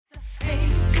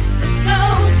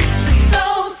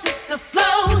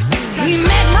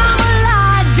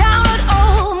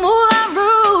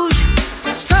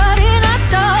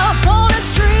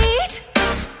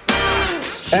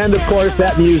And, of course,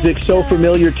 that music so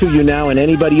familiar to you now, and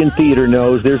anybody in theater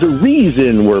knows there's a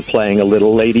reason we're playing a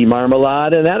little Lady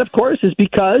Marmalade, and that, of course, is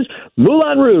because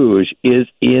Moulin Rouge is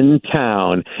in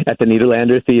town at the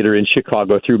Nederlander Theater in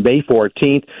Chicago through May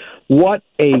 14th. What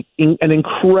an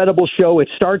incredible show. It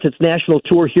starts its national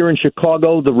tour here in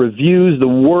Chicago. The reviews, the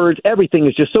words, everything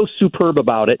is just so superb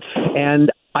about it. And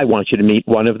I want you to meet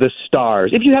one of the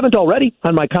stars, if you haven't already,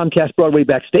 on my Comcast Broadway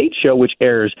Backstage show, which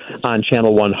airs on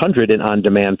Channel 100 and on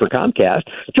demand for Comcast.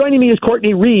 Joining me is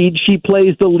Courtney Reed. She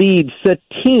plays the lead,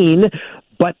 Satine.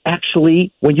 But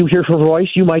actually, when you hear her voice,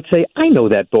 you might say, I know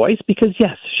that voice, because,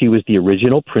 yes, she was the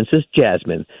original Princess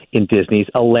Jasmine in Disney's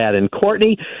Aladdin.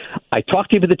 Courtney, I talked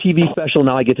to you for the TV special.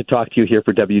 Now I get to talk to you here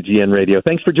for WGN Radio.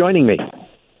 Thanks for joining me.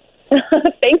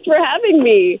 Thanks for having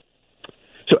me.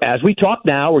 So as we talk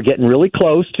now, we're getting really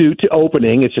close to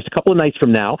opening. It's just a couple of nights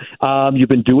from now. You've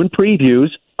been doing previews.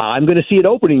 I'm going to see it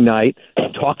opening night.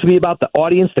 Talk to me about the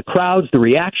audience, the crowds, the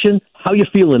reaction. How you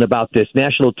feeling about this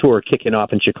national tour kicking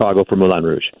off in Chicago for Moulin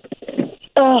Rouge?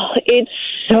 Oh, it's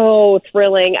so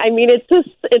thrilling. I mean, it's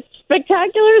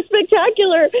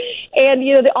spectacular. And,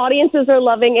 you know, the audiences are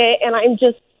loving it, and I'm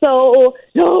just so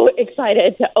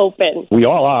excited to open. We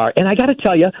all are. And I got to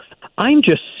tell you, I'm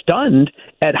just stunned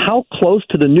at how close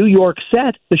to the New York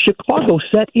set the Chicago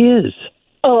set is.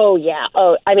 Oh, yeah.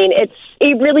 Oh, I mean, it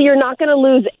really, you're not going to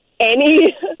lose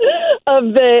any of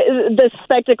the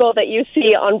spectacle that you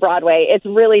see on Broadway. It's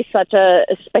really such a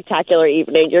spectacular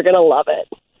evening. You're going to love it.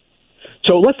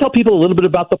 So let's tell people a little bit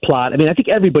about the plot. I mean, I think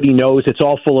everybody knows it's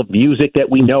all full of music that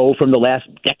we know from the last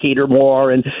decade or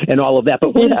more and all of that.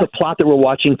 But what is the plot that we're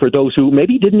watching for those who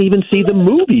maybe didn't even see the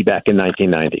movie back in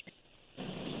 1990?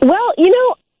 Well, you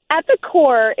know, at the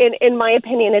core, in my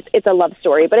opinion, it's a love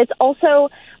story, but it's also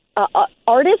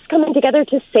artists coming together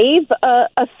to save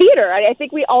a theater. I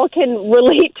think we all can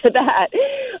relate to that.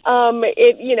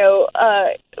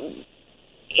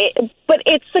 But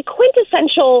it's the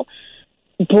quintessential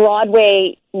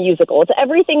Broadway musical. It's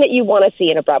everything that you want to see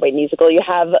in a Broadway musical. You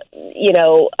have,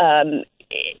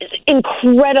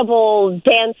 incredible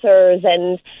dancers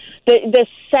and the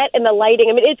set and the lighting.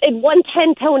 I mean, it won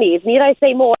 10 Tonys. Need I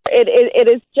say more? It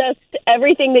is just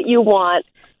everything that you want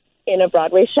in a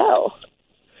Broadway show.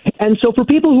 And so for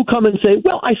people who come and say,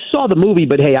 well, I saw the movie,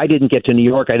 but hey, I didn't get to New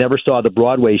York. I never saw the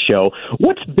Broadway show.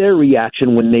 What's their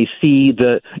reaction when they see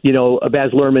Baz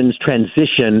Luhrmann's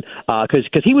transition?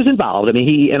 Because he was involved. I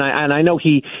mean, I know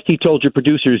he told your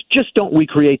producers, just don't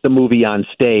recreate the movie on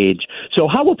stage. So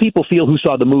how will people feel who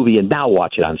saw the movie and now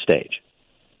watch it on stage?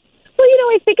 Well,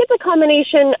 I think it's a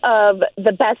combination of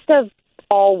the best of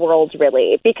all worlds,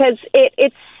 really, because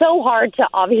it's so hard to,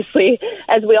 obviously,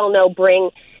 as we all know,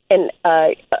 bring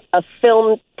a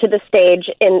film to the stage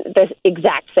in the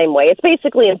exact same way. It's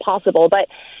basically impossible, but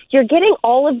you're getting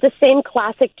all of the same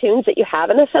classic tunes that you have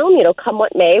in the film. Come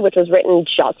What May, which was written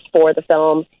just for the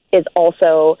film, is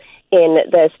also in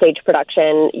the stage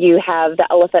production. You have the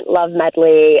Elephant Love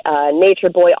Medley, Nature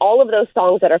Boy, all of those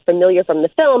songs that are familiar from the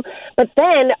film. But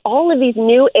then all of these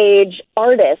new age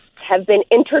artists have been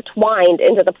intertwined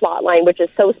into the plot line, which is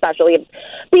so special. You have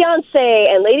Beyonce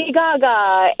and Lady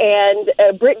Gaga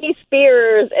and Britney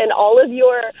Spears and all of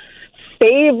your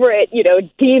favorite,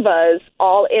 divas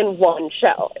all in one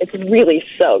show. It's really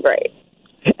so great.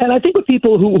 And I think what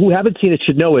people who haven't seen it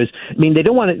should know is, I mean, they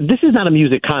don't want to, this is not a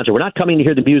music concert. We're not coming to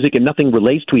hear the music and nothing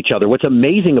relates to each other. What's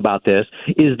amazing about this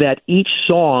is that each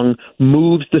song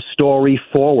moves the story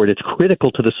forward. It's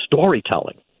critical to the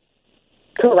storytelling.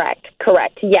 Correct.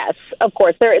 Yes, of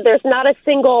course. There's not a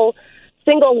single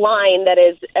line that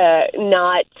is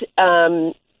not,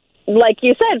 like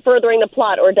you said, furthering the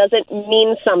plot or doesn't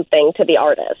mean something to the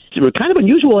artist. It's kind of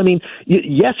unusual. I mean,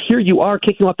 yes, here you are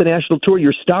kicking off the national tour.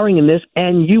 You're starring in this,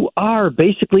 and you are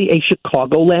basically a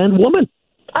Chicagoland woman.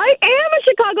 I am a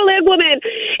Chicagoland woman.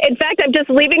 In fact, I'm just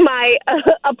leaving my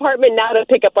apartment now to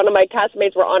pick up one of my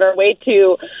castmates. We're on our way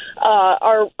to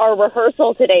our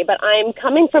rehearsal today, but I'm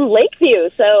coming from Lakeview,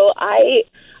 so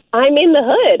I'm in the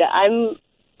hood.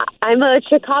 I'm a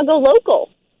Chicago local.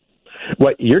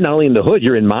 Well, you're not only in the hood,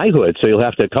 you're in my hood, so you'll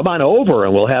have to come on over,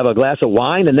 and we'll have a glass of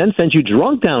wine and then send you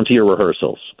drunk down to your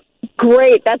rehearsals.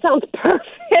 Great, that sounds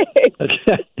perfect.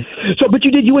 So, but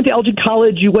you went to Elgin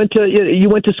College, you went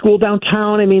to school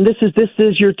downtown. I mean, this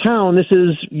is your town. This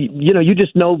is, you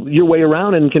just know your way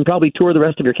around and can probably tour the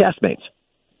rest of your castmates.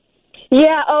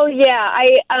 Yeah. Oh, yeah.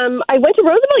 I went to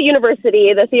Roosevelt University,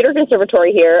 the theater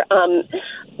conservatory here. I'm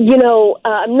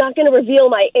not going to reveal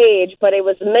my age, but it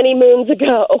was many moons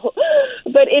ago.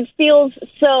 But it feels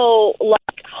so like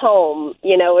home.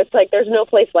 It's like there's no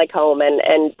place like home,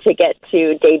 and to get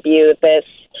to debut this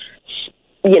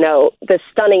the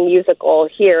stunning musical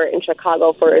here in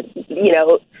Chicago for,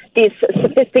 these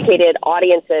sophisticated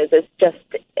audiences is just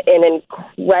an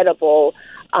incredible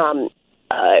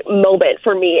moment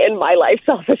for me in my life,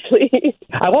 selfishly.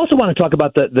 I also want to talk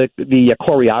about the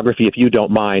choreography, if you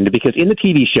don't mind, because in the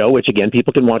TV show, which again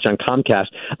people can watch on Comcast,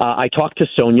 I talked to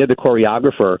Sonia, the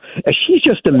choreographer. She's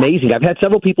just amazing. I've had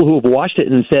several people who have watched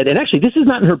it and said, and actually this is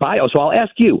not in her bio, so I'll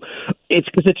ask you. It's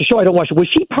because it's a show I don't watch. Was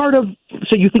she part of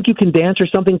So You Think You Can Dance or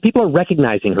something? People are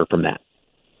recognizing her from that.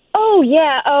 Oh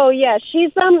yeah.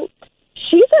 She's an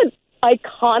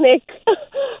iconic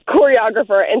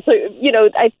choreographer, and so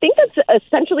I think that's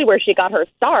essentially where she got her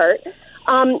start.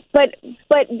 But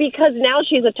because now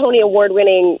she's a Tony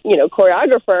Award-winning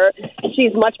choreographer,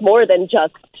 she's much more than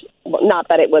just. Well, not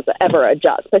that it was ever a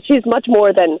just, but she's much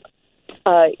more than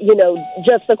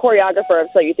just the choreographer of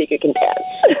So You Think You Can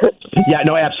Dance. Yeah,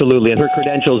 no, absolutely. And her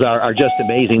credentials are just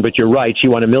amazing. But you're right. She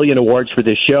won 1 million awards for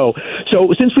this show.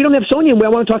 So since we don't have Sonia, I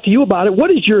want to talk to you about it. What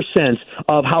is your sense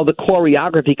of how the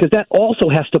choreography, because that also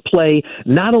has to play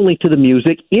not only to the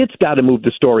music, it's got to move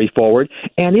the story forward,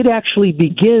 and it actually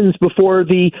begins before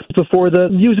the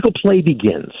musical play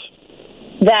begins.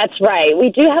 That's right. We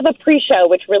do have a pre-show,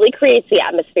 which really creates the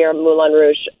atmosphere of Moulin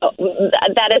Rouge.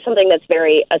 That is something that's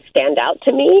very a standout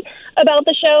to me about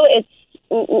the show. It's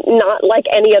not like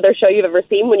any other show you've ever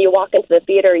seen. When you walk into the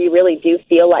theater, you really do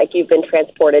feel like you've been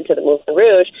transported to the Moulin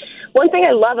Rouge. One thing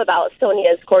I love about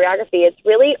Sonia's choreography, it's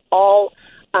really all,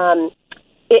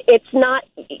 it's not,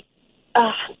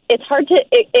 it's hard to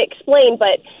explain,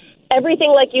 but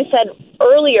everything, like you said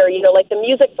earlier, like the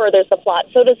music furthers the plot,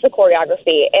 so does the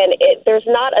choreography, and there's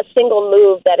not a single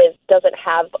move that doesn't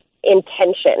have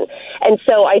intention. And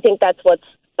so I think that's what's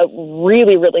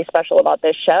really, really special about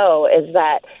this show, is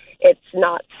that it's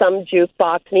not some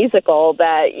jukebox musical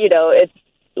that, it's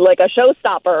like a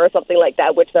showstopper or something like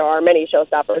that, which there are many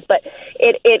showstoppers, but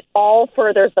it all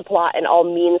furthers the plot and all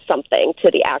means something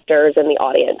to the actors and the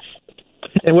audience.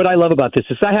 And what I love about this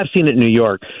is I have seen it in New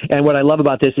York, and what I love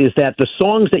about this is that the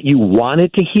songs that you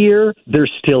wanted to hear, they're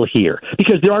still here.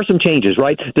 Because there are some changes,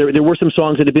 right? There were some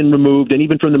songs that have been removed, and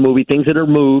even from the movie, things that are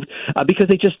moved, because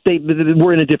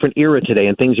we're in a different era today,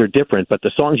 and things are different. But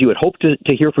the songs you had hoped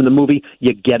to hear from the movie,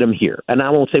 you get them here. And I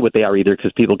won't say what they are either,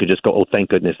 because people could just go, oh, thank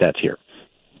goodness that's here.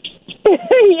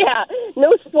 Yeah,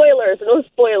 no spoilers.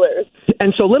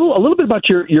 And so a little bit about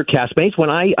your castmates. When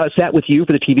I sat with you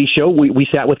for the TV show, we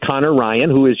sat with Connor Ryan,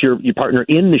 who is your partner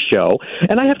in the show.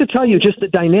 And I have to tell you, just the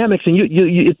dynamics, and you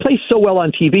it plays so well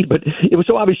on TV, but it was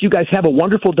so obvious you guys have a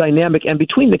wonderful dynamic. And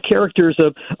between the characters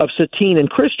of Satine and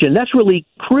Christian, that's really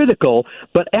critical.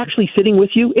 But actually sitting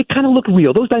with you, it kind of looked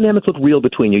real. Those dynamics look real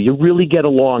between you. You really get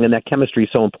along, and that chemistry is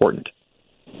so important.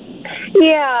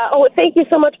 Yeah. Oh, thank you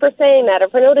so much for saying that or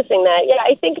for noticing that. Yeah,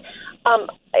 I think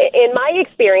in my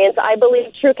experience, I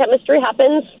believe true chemistry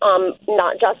happens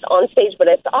not just on stage, but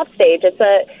it's off stage.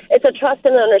 It's a trust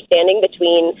and understanding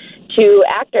between two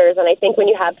actors, and I think when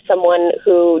you have someone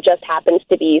who just happens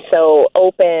to be so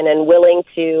open and willing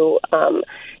to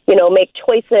make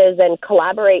choices and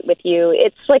collaborate with you,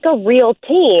 it's like a real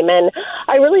team. And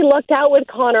I really lucked out with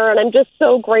Connor, and I'm just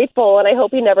so grateful, and I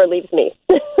hope he never leaves me.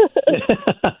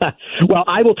 Well,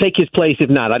 I will take his place if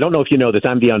not. I don't know if you know this.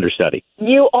 I'm the understudy.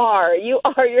 You are. You're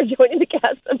joining the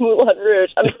cast of Moulin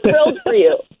Rouge. I'm thrilled for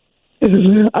you.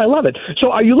 I love it. So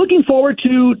are you looking forward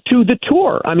to the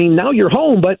tour? I mean, now you're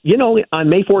home, but, on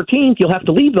May 14th, you'll have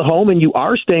to leave the home, and you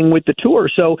are staying with the tour.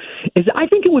 So I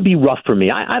think it would be rough for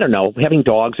me. I don't know, having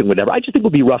dogs and whatever. I just think it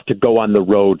would be rough to go on the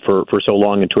road for so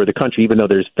long and tour the country, even though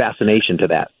there's fascination to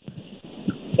that.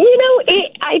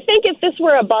 I think if this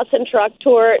were a bus and truck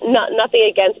tour, nothing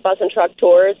against bus and truck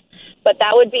tours, but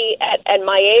that would be, at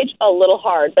my age, a little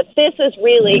hard. But this is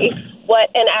really what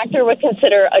an actor would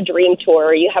consider a dream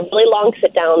tour. You have really long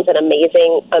sit-downs in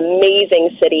amazing,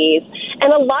 amazing cities,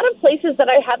 and a lot of places that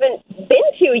I haven't been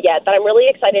to yet that I'm really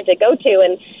excited to go to.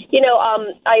 And,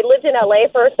 I lived in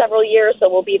L.A. for several years, so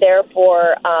we'll be there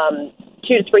for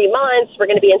 2 to 3 months. We're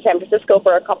going to be in San Francisco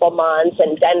for a couple months,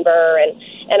 and Denver,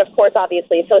 and of course,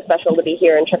 obviously, it's so special to be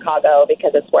here in Chicago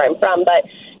because it's where I'm from. But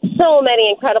so many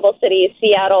incredible cities,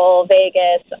 Seattle,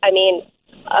 Vegas. I mean,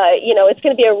 it's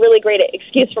going to be a really great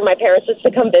excuse for my parents just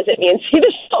to come visit me and see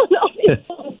the show in all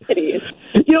these cities.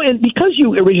 And because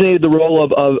you originated the role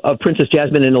of Princess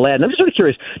Jasmine in Aladdin, I'm just sort of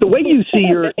curious, the way you see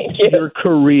your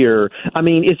career, I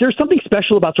mean, is there something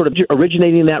special about sort of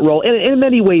originating that role? And in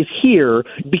many ways here,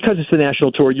 because it's the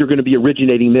national tour, you're going to be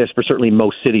originating this for certainly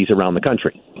most cities around the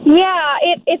country. Yeah,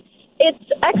 it's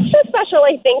extra special,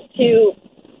 I think, to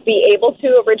be able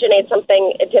to originate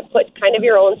something, to put kind of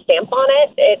your own stamp on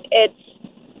it.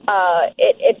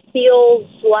 it feels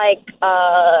like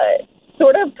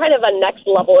sort of kind of a next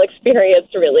level experience,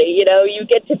 really. You know, you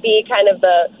get to be kind of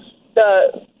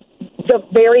the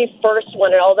very first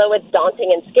one, and although it's daunting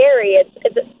and scary,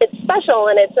 it's special,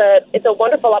 and it's a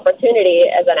wonderful opportunity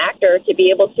as an actor to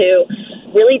be able to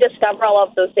really discover all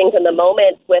of those things in the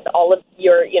moment with all of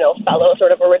your, you know, fellow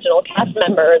sort of original cast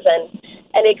members,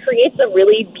 and it creates a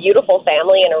really beautiful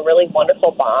family and a really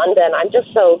wonderful bond, and I'm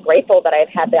just so grateful that I've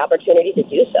had the opportunity to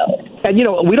do so. And, you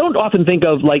know, we don't often think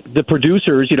of, like, the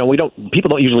producers, you know, people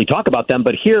don't usually talk about them,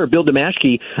 but here, Bill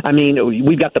Damashky, I mean,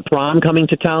 we've got The Prom coming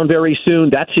to town very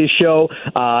soon. That's his show,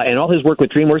 and all his work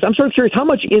with DreamWorks. I'm sort of curious, how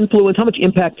much influence, how much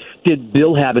impact did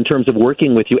Bill have in terms of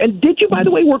working with you? And did you, by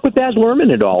the way, work with Baz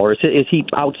Luhrmann at all, or is he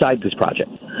outside this project?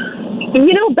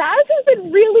 You know, Baz has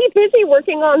been really busy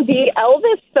working on the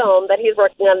Elvis film that he's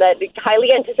working on, that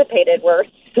highly anticipated. We're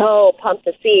so pumped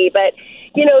to see. But,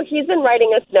 you know, he's been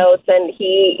writing us notes, and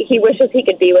he wishes he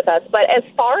could be with us. But as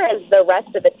far as the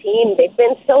rest of the team, they've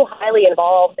been so highly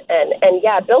involved. And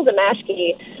yeah, Bill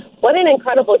Damashky, what an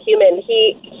incredible human.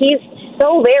 He's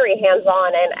so very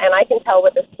hands-on, and I can tell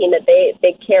with this team that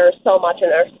they care so much and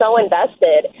are so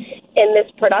invested in this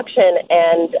production.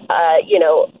 And, you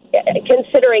know,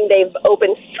 considering they've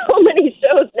opened so many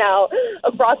shows now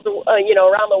across the, you know,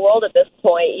 around the world at this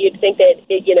point, you'd think that,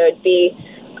 it'd be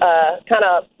kind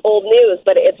of old news,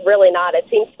 but it's really not. It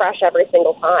seems fresh every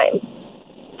single time.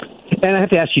 And I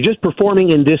have to ask you, just performing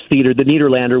in this theater, the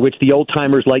Nederlander, which the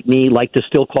old-timers like me like to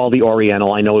still call the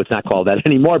Oriental. I know it's not called that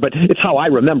anymore, but it's how I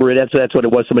remember it. That's what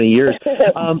it was so many years. Yeah.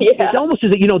 It's almost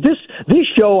as if, you know, this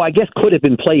show, I guess, could have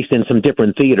been placed in some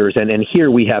different theaters, and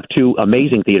here we have two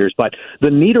amazing theaters, but the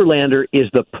Nederlander is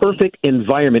the perfect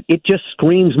environment. It just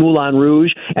screams Moulin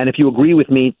Rouge, and if you agree with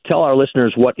me, tell our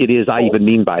listeners what it is I even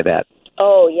mean by that.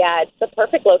 Oh, yeah, it's the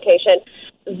perfect location.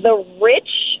 The rich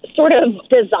sort of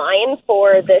design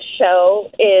for this show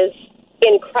is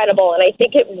incredible, and I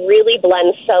think it really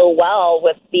blends so well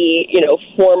with the, you know,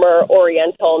 former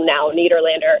Oriental, now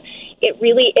Nederlander. It's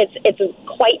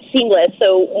quite seamless.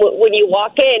 So when you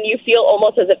walk in, you feel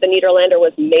almost as if the Nederlander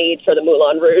was made for the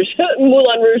Moulin Rouge,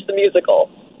 Moulin Rouge the musical.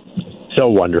 So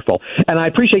wonderful. And I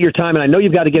appreciate your time, and I know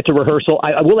you've got to get to rehearsal.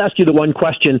 I will ask you the one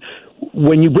question.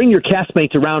 When you bring your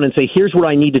castmates around and say, here's where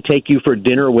I need to take you for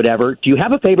dinner or whatever, do you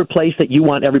have a favorite place that you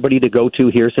want everybody to go to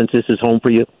here since this is home for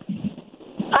you?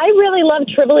 I really love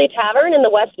Trivoli Tavern in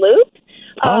the West Loop.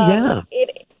 Oh, yeah.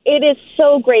 It is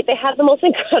so great. They have the most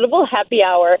incredible happy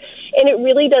hour, and it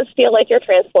really does feel like you're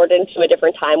transported into a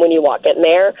different time when you walk in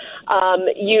there.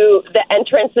 The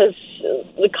entrance is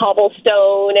the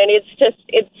cobblestone, and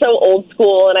it's so old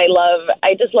school, and I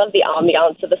just love the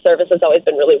ambiance of the service. Has always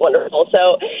been really wonderful.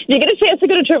 So if you get a chance to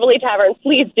go to Trivoli Tavern,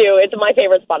 please do. It's my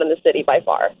favorite spot in the city by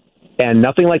far. And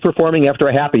nothing like performing after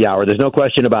a happy hour. There's no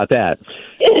question about that.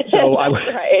 So That's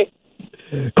right.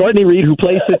 Courtney Reed, who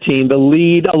plays Satine, the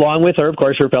lead, along with her, of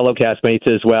course, her fellow castmates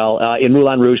as well, in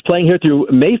Moulin Rouge, playing here through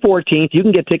May 14th. You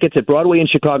can get tickets at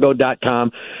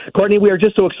BroadwayInChicago.com. Courtney, we are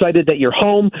just so excited that you're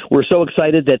home. We're so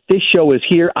excited that this show is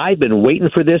here. I've been waiting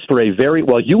for this for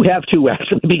you have too,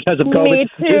 actually, because of COVID. Me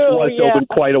too, This was opened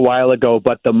quite a while ago,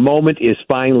 but the moment is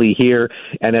finally here.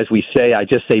 And as we say, I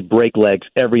just say break legs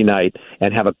every night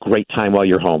and have a great time while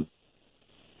you're home.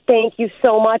 Thank you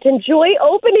so much. Enjoy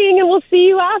opening, and we'll see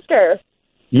you after.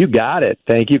 You got it.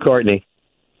 Thank you, Courtney.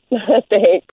 Thanks.